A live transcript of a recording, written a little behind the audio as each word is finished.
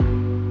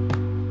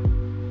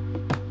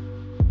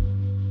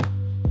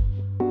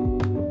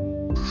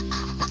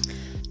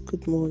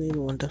Good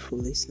morning, wonderful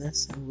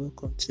listeners, and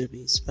welcome to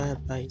Be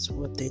Inspired by His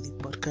Word Daily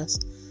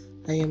Podcast.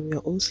 I am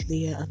your host,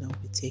 Leah, and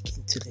I'll be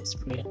taking today's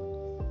prayer.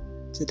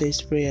 Today's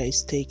prayer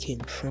is taken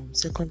from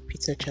 2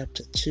 Peter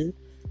chapter 2,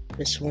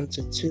 verse 1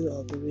 to 2.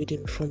 I'll be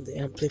reading from the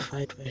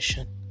Amplified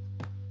Version.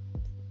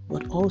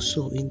 But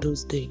also in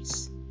those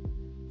days,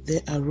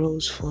 there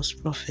arose false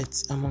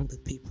prophets among the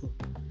people,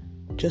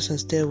 just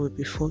as there will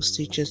be false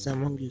teachers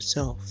among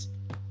yourselves,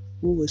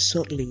 who will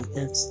subtly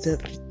and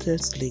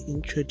steadfastly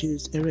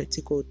introduce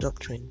heretical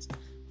doctrines,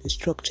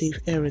 destructive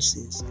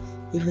heresies,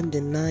 even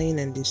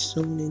denying and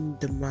disowning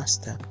the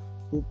Master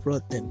who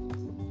brought them,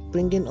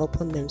 bringing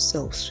upon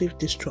themselves swift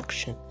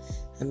destruction,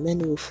 and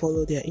many will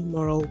follow their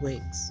immoral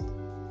ways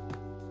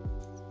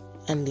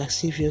and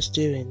lascivious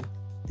doing.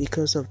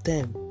 Because of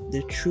them,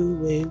 the true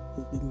way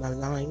will be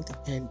maligned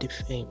and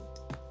defamed.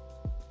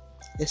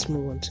 Let's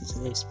move on to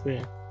today's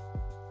prayer.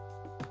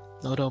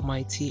 Lord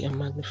Almighty, I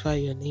magnify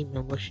your name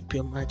and worship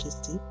your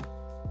majesty.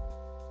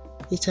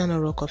 Eternal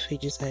Rock of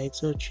Ages, I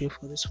exalt you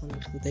for this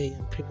wonderful day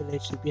and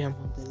privilege to be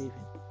among the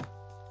living.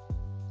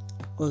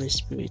 Holy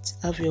Spirit,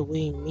 have your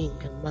way in me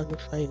and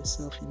magnify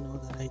yourself in all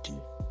that I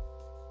do.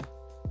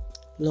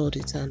 Lord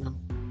Eternal,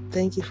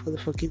 thank you for the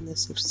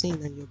forgiveness of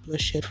sin and your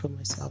blood shed for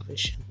my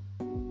salvation.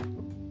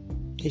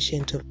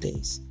 Ancient of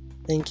Days,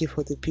 thank you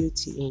for the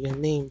beauty in your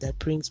name that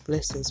brings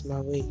blessings my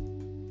way.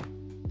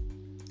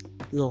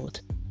 Lord,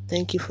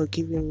 thank you for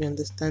giving me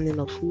understanding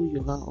of who you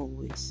are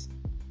always.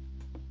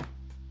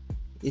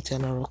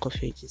 Eternal Rock of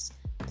Ages,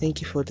 thank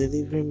you for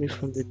delivering me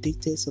from the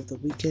dictates of the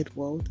wicked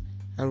world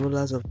and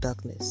rulers of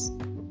darkness.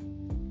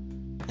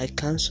 I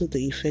cancel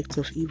the effects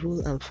of evil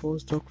and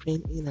false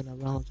doctrine in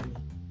and around me.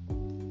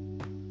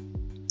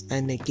 I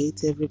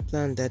negate every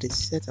plan that is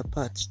set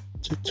apart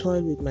to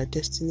toil with my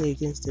destiny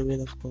against the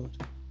will of God.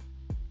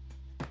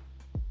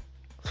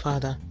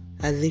 Father,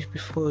 I live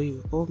before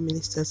you all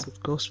ministers of the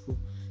gospel.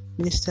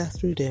 Minister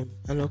through them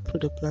and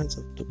uproot the plans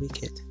of the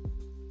wicked.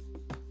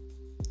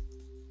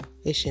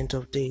 Ancient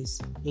of Days,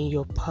 in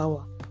your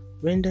power,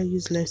 render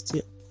useless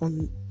the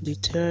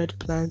undeterred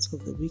plans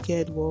of the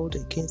wicked world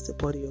against the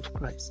body of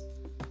Christ.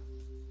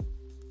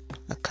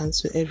 I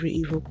cancel every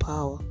evil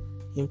power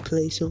in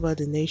place over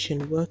the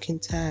nation working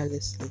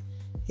tirelessly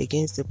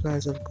against the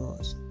plans of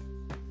God.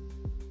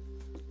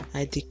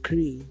 I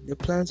decree the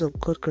plans of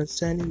God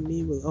concerning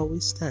me will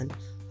always stand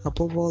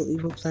above all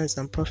evil plans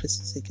and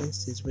prophecies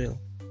against His will.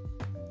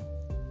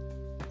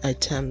 I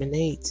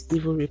terminate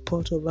evil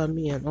report over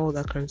me and all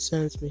that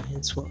concerns me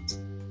henceforth.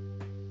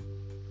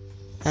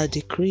 I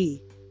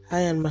decree I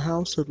and my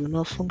household will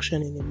not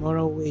function in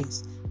immoral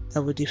ways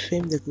that will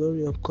defame the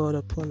glory of God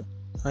upon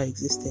our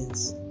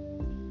existence.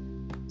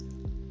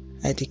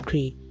 I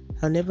decree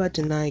I'll never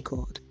deny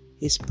God,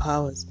 His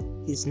powers,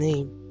 His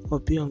name, or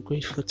be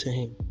ungrateful to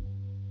Him.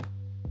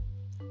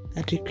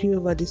 I decree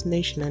over this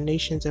nation and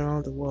nations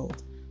around the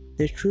world,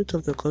 the truth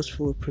of the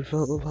gospel will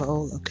prevail over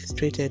all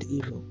orchestrated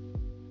evil.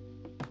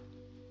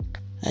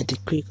 I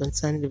decree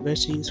concerning the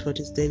verse used for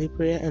this daily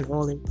prayer and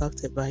all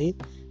impacted by it,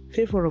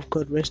 favor of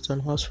God rest on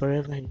us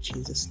forever in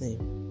Jesus'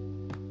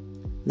 name.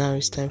 Now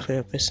it's time for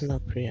your personal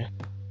prayer.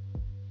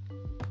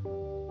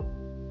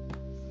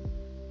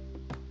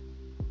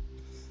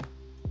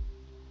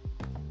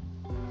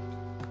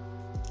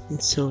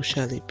 And so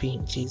shall it be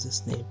in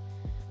Jesus' name.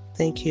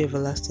 Thank you,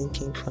 everlasting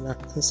King, for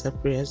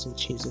answered prayers in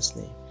Jesus'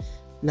 name.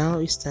 Now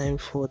it's time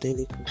for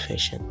daily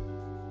confession.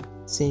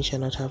 Sin shall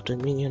not have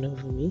dominion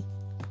over me.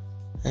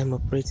 I am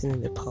operating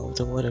in the power of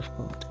the Word of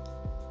God.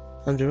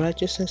 I'm the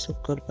righteousness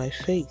of God by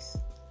faith,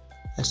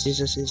 as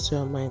Jesus is to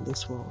our mind in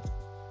this world.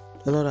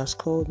 The Lord has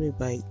called me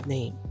by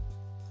name.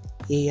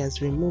 He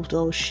has removed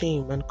all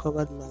shame and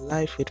covered my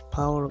life with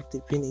power of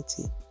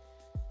divinity.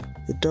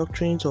 The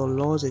doctrines or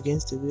laws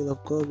against the will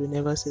of God will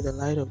never see the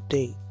light of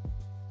day,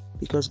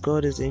 because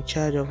God is in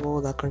charge of all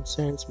that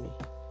concerns me.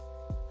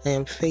 I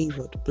am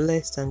favored,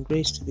 blessed, and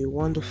graced to be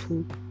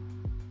wonderful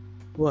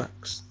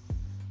works.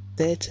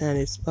 Death and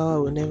its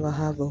power will never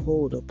have a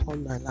hold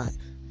upon my life.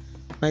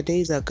 My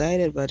days are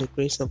guided by the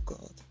grace of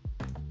God.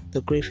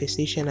 The great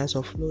physician has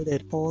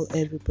offloaded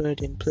every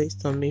burden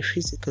placed on me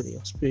physically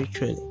or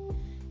spiritually.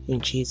 In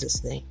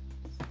Jesus' name,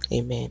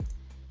 amen.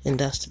 And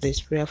that's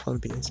today's prayer from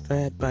Be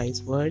Inspired by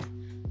His Word.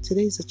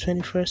 Today is the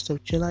 21st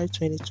of July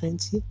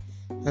 2020,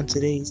 and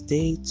today is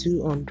day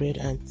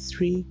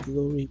 203.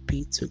 Glory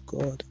be to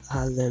God.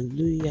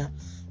 Hallelujah.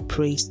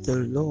 Praise the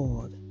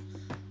Lord.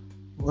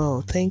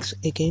 Well, thanks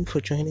again for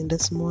joining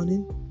this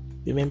morning.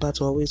 Remember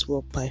to always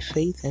walk by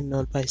faith and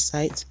not by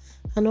sight.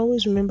 And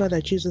always remember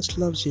that Jesus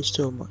loves you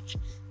so much.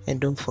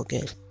 And don't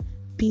forget,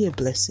 be a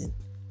blessing.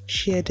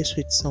 Share this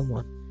with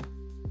someone.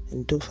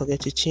 And don't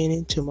forget to tune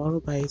in tomorrow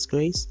by His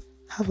grace.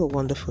 Have a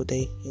wonderful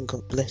day and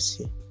God bless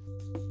you.